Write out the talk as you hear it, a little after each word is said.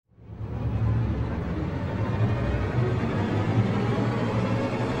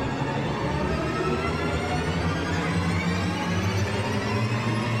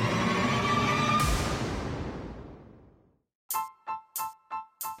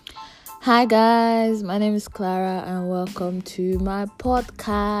Hi guys, my name is Clara and welcome to my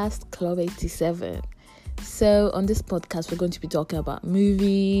podcast Club 87. So on this podcast we're going to be talking about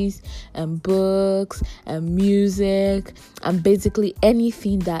movies and books and music and basically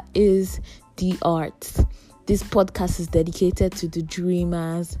anything that is the arts. This podcast is dedicated to the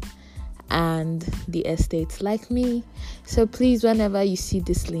dreamers and the estates like me. So please, whenever you see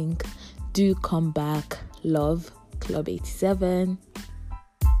this link, do come back. Love, Club 87.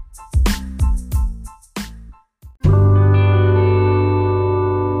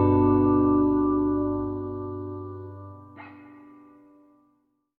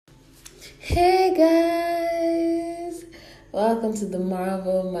 Hey guys, welcome to the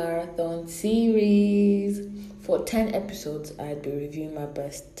Marvel Marathon series. For 10 episodes, I'd be reviewing my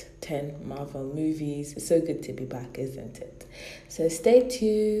best 10 Marvel movies. It's so good to be back, isn't it? So stay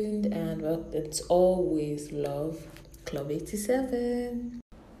tuned and it's always love, Club 87.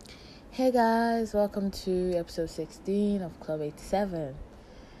 Hey guys, welcome to episode 16 of Club 87.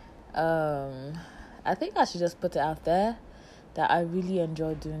 I think I should just put it out there that I really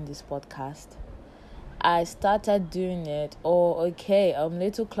enjoy doing this podcast. I started doing it,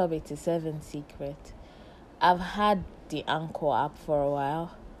 little Club 87 secret. I've had the Anchor app for a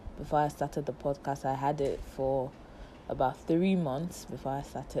while. Before I started the podcast, I had it for about 3 months before I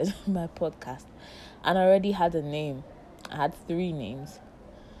started my podcast. And I already had a name. I had 3 names.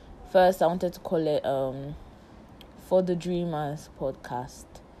 First, I wanted to call it For the Dreamers Podcast,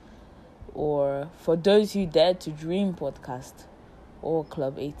 or For Those Who Dare to Dream Podcast, or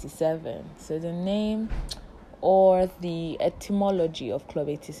Club 87. So the name or the etymology of Club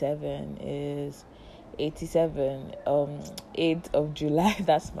 87 is 87, 8th of July.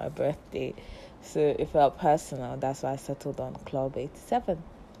 That's my birthday. So it felt personal. That's why I settled on Club 87.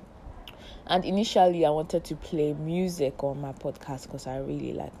 And initially, I wanted to play music on my podcast because I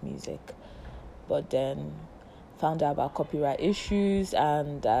really like music. But then found out about copyright issues,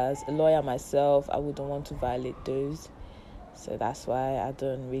 and as a lawyer myself, I wouldn't want to violate those. So that's why I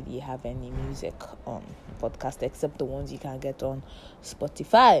don't really have any music on podcast except the ones you can get on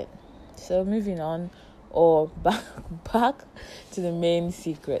Spotify. So moving on, or back to the main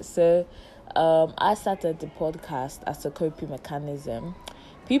secret. So I started the podcast as a coping mechanism.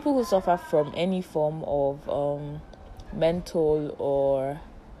 People who suffer from any form of mental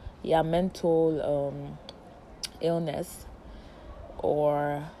illness,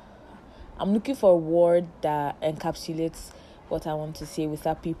 or I'm looking for a word that encapsulates what I want to say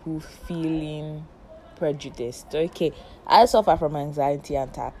without people feeling prejudiced. Okay, I suffer from anxiety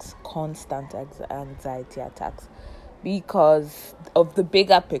attacks, constant anxiety attacks, because of the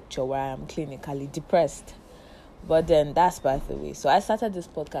bigger picture where I am clinically depressed. But then that's by the way. So I started this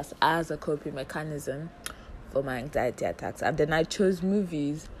podcast as a coping mechanism for my anxiety attacks. And then I chose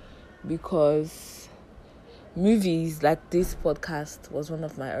movies because movies like this podcast was one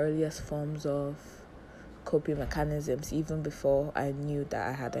of my earliest forms of coping mechanisms, even before I knew that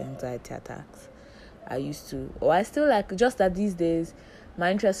I had anxiety attacks. I still like, just that these days my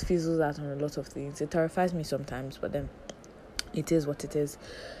interest fizzles out on a lot of things. It terrifies me sometimes, but then it is what it is.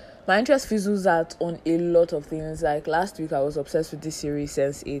 My interest fizzles out on a lot of things. Like last week, I was obsessed with this series,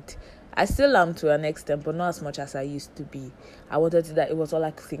 Sense8. I still am to an extent, but not as much as I used to be. I wanted to, that it was all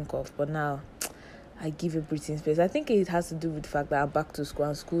I could think of, but now I give it breathing space. I think it has to do with the fact that I'm back to school,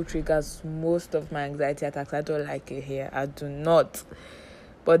 and school triggers most of my anxiety attacks. I don't like it here. I do not.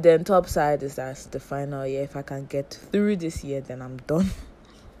 But then top side is that the final year. If I can get through this year, then I'm done.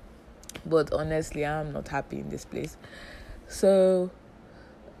 But honestly, I'm not happy in this place. So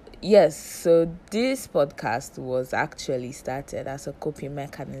yes, so this podcast was actually started as a coping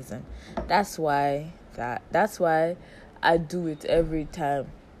mechanism. That's why I do it every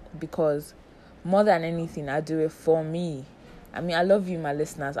time, because more than anything, I do it for me. I mean, I love you, my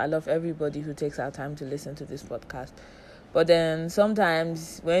listeners. I love everybody who takes our time to listen to this podcast. But then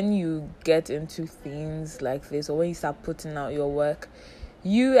sometimes when you get into things like this, or when you start putting out your work,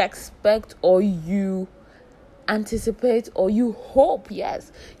 you expect, or you anticipate, or you hope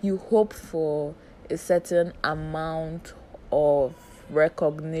for a certain amount of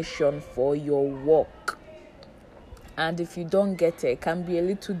recognition for your work. And if you don't get it, it can be a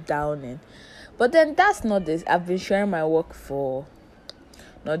little downing. But then that's not this. I've been sharing my work for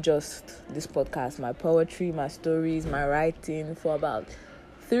not just this podcast, my poetry, my stories, my writing for about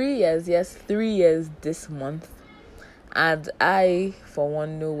 3 years. Yes, 3 years this month. And I, for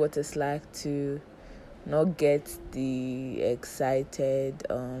one, know what it's like to not get the excited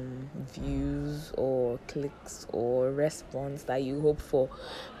views or clicks or response that you hope for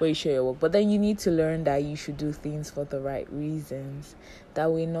when you share your work. But then you need to learn that you should do things for the right reasons.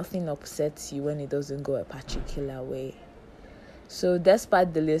 That way nothing upsets you when it doesn't go a particular way. So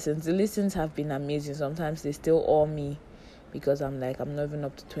despite the listens have been amazing. Sometimes they still awe me because I'm not even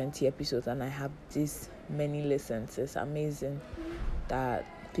up to 20 episodes and I have this many listens. It's amazing that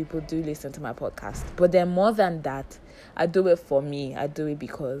people do listen to my podcast. But then more than that, I do it for me. I do it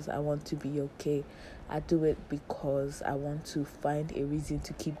because I want to be okay. I do it because I want to find a reason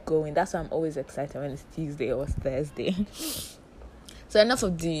to keep going. That's why I'm always excited when it's Tuesday or Thursday. So enough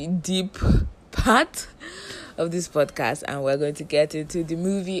of the deep part of this podcast, and we're going to get into the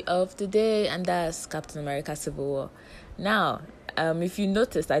movie of the day, and that's Captain America Civil War. Now, if you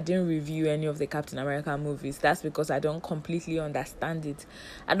noticed, I didn't review any of the Captain America movies. That's because I don't completely understand it.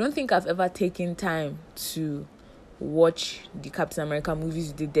 I don't think I've ever taken time to watch the Captain America movies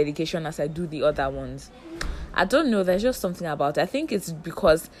with the dedication as I do the other ones. I don't know, there's just something about it. I think it's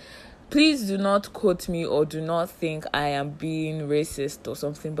because, please do not quote me or do not think I am being racist or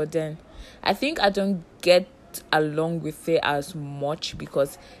something, but then I think I don't get along with it as much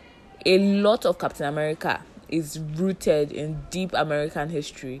because a lot of Captain America is rooted in deep American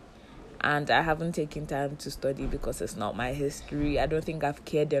history, and I haven't taken time to study because it's not my history. I don't think I've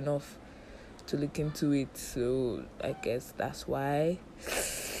cared enough to look into it, so I guess that's why.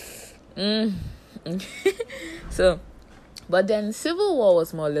 So, but then Civil War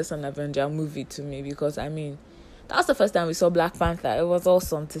was more or less an Avenger movie to me because, that was the first time we saw Black Panther. It was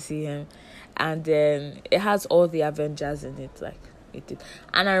awesome to see him. And then it has all the Avengers in it, it did.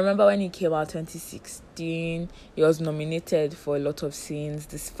 And I remember when he came out 2016, he was nominated for a lot of scenes.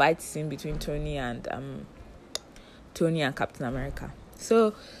 This fight scene between Tony and Captain America.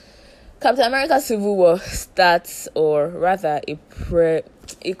 So Captain America Civil War starts, or rather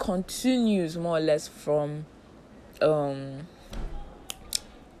it continues more or less from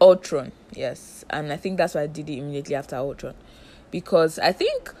Ultron. Yes. And I think that's why I did it immediately after Ultron. Because I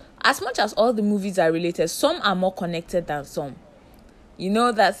think as much as all the movies are related, some are more connected than some. You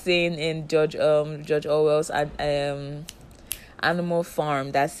know that saying in George Orwell's Animal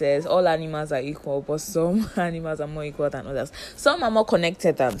Farm that says all animals are equal, but some animals are more equal than others. Some are more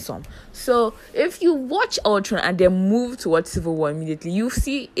connected than some. So if you watch Ultron and then move to watch Civil War immediately, you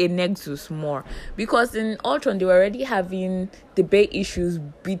see a nexus more. Because in Ultron, they were already having debate issues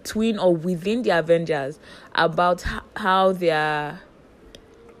between or within the Avengers about how their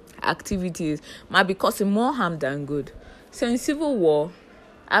activities might be causing more harm than good. So in Civil War,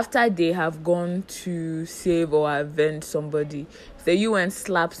 after they have gone to save or avenge somebody, the UN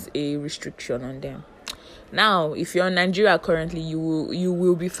slaps a restriction on them. Now, if you're in Nigeria currently, you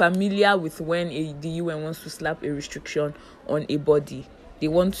will be familiar with when the UN wants to slap a restriction on a body. They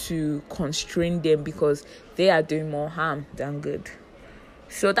want to constrain them because they are doing more harm than good.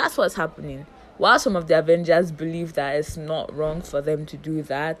 So that's what's happening. While some of the Avengers believe that it's not wrong for them to do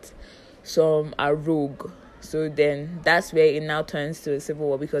that, some are rogue. So then that's where it now turns to a civil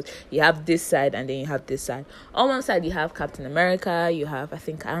war because you have this side and then you have this side. On one side, you have Captain America, you have, I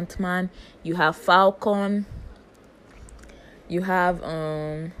think, Ant-Man, you have Falcon, you have,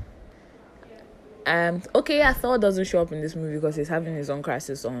 Thor doesn't show up in this movie because he's having his own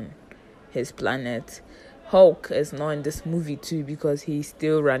crisis on his planet. Hulk is not in this movie too because he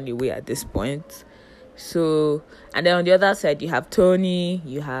still ran away at this point. So, and then on the other side, you have Tony,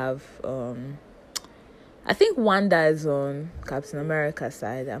 you have, I think Wanda is on Captain America's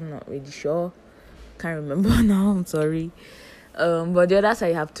side. I'm not really sure. Can't remember now. I'm sorry. But the other side,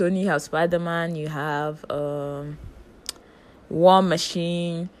 you have Tony, you have Spider-Man, you have War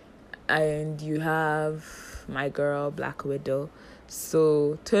Machine, and you have my girl, Black Widow.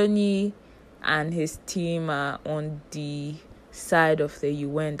 So Tony and his team are on the side of the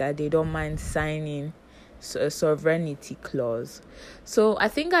UN that they don't mind signing a sovereignty clause. So I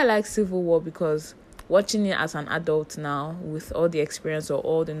think I like Civil War because watching it as an adult now, with all the experience or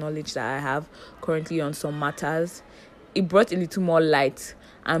all the knowledge that I have currently on some matters, it brought a little more light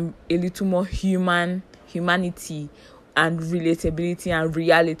and a little more humanity and relatability and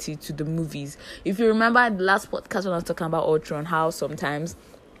reality to the movies. If you remember the last podcast when I was talking about Ultron, how sometimes,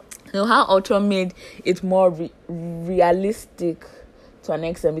 how Ultron made it more realistic to an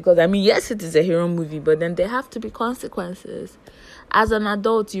extent, because yes, it is a hero movie, but then there have to be consequences. As an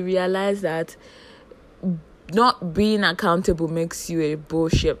adult, you realize that not being accountable makes you a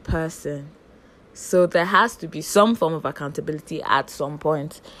bullshit person. So there has to be some form of accountability at some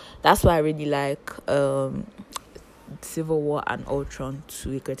point. That's why I really like Civil War and Ultron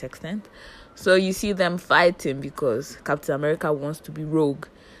to a great extent. So you see them fighting because Captain America wants to be rogue,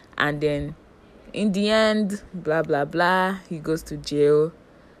 and then in the end, blah blah blah, he goes to jail.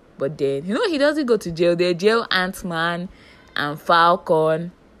 But then he doesn't go to jail. They jail Ant-Man and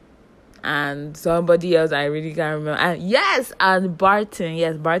Falcon and somebody else I really can't remember. And Barton.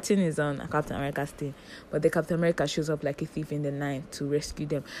 Yes, Barton is on Captain America's team. But the Captain America shows up like a thief in the night to rescue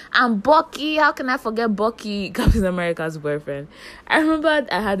them. And Bucky, how can I forget Bucky, Captain America's boyfriend? I remember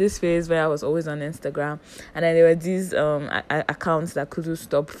I had this phase where I was always on Instagram, and then there were these accounts that couldn't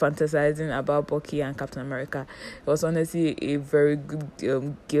stop fantasizing about Bucky and Captain America. It was honestly a very good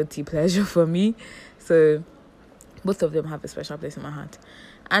guilty pleasure for me. So both of them have a special place in my heart.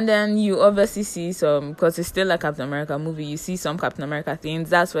 And then you obviously see some, because it's still a Captain America movie, you see some Captain America things.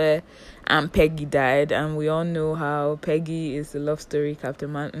 That's where Peggy died. And we all know how Peggy is the love story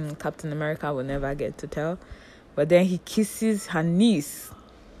Captain America will never get to tell. But then he kisses her niece.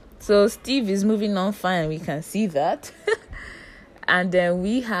 So Steve is moving on fine. We can see that. And then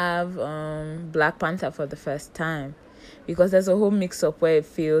we have Black Panther for the first time. Because there's a whole mix-up where it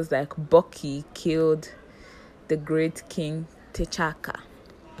feels like Bucky killed the great King T'Chaka.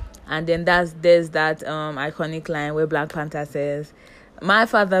 And then there's that iconic line where Black Panther says, "My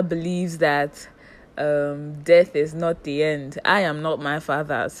father believes that death is not the end. I am not my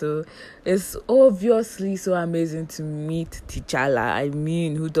father." So it's obviously so amazing to meet T'Challa. I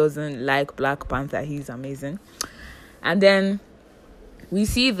mean, who doesn't like Black Panther? He's amazing. And then we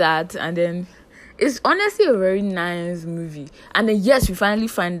see that, and then it's honestly a very nice movie. And then yes, we finally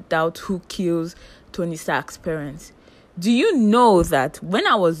find out who kills Tony Stark's parents. Do you know that when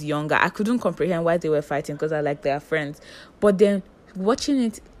I was younger, I couldn't comprehend why they were fighting because I like their friends. But then watching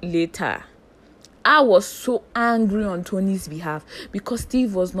it later, I was so angry on Tony's behalf because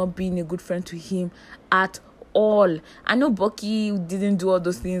Steve was not being a good friend to him at all. I know Bucky didn't do all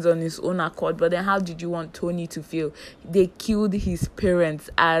those things on his own accord, but then how did you want Tony to feel? They killed his parents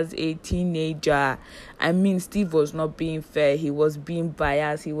as a teenager. I mean, Steve was not being fair. He was being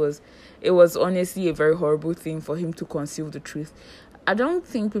biased. It was honestly a very horrible thing for him to conceal the truth. I don't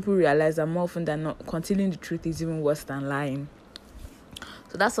think people realize that more often than not, concealing the truth is even worse than lying.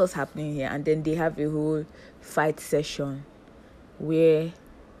 So that's what's happening here. And then they have a whole fight session where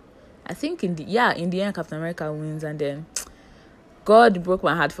I think in the end Captain America wins, and then God broke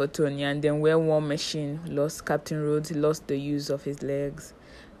my heart for Tony. And then where War Machine lost Captain Rhodes, he lost the use of his legs.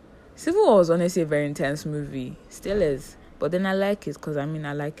 Civil War was honestly a very intense movie, still is, but then I like it because I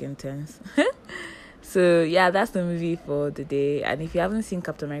like intense. So yeah, that's the movie for the day. And if you haven't seen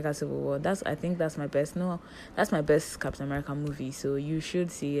Captain America Civil War, that's my best Captain America movie, so you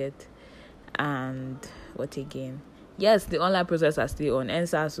should see it. And what again? Yes, the online process are still on.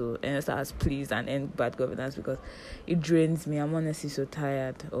 NSAS, please, and end bad governance because it drains me. I'm honestly so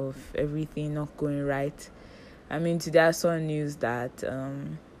tired of everything not going right. I mean, today I saw news that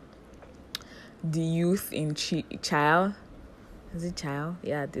the youth in Child?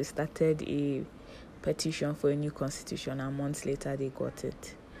 Yeah, they started a petition for a new constitution, and months later they got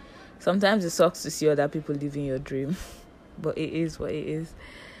it. Sometimes it sucks to see other people living your dream, but it is what it is.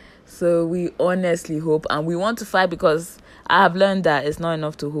 So we honestly hope, and we want to fight, because I have learned that it's not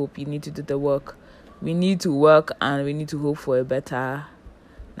enough to hope. You need to do the work. We need to work, and we need to hope for a better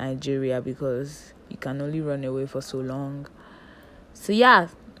Nigeria, because you can only run away for so long. So yeah,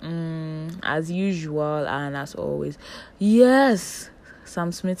 as usual and as always, yes,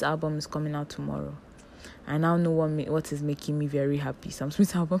 Sam Smith's album is coming out tomorrow. I now know what is making me very happy. Sam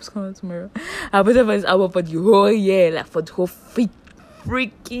Smith's album is coming out tomorrow. I've waited for his album for the whole year, like for the whole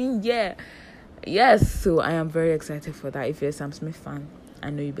freaking year. Yes, so I am very excited for that. If you're a Sam Smith fan, I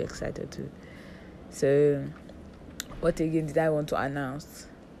know you'll be excited too. So what again did I want to announce?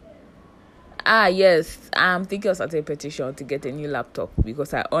 Yes, I'm thinking of starting a petition to get a new laptop,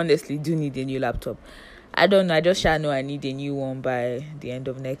 because I honestly do need a new laptop. I don't know, I just shall know I need a new one by the end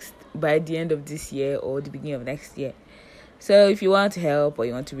of this year or the beginning of next year. So if you want help or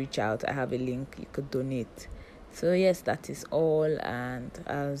you want to reach out, I have a link, you could donate. So yes, that is all, and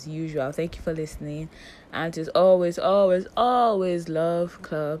as usual, thank you for listening, and as always, always, always love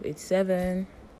Club 87.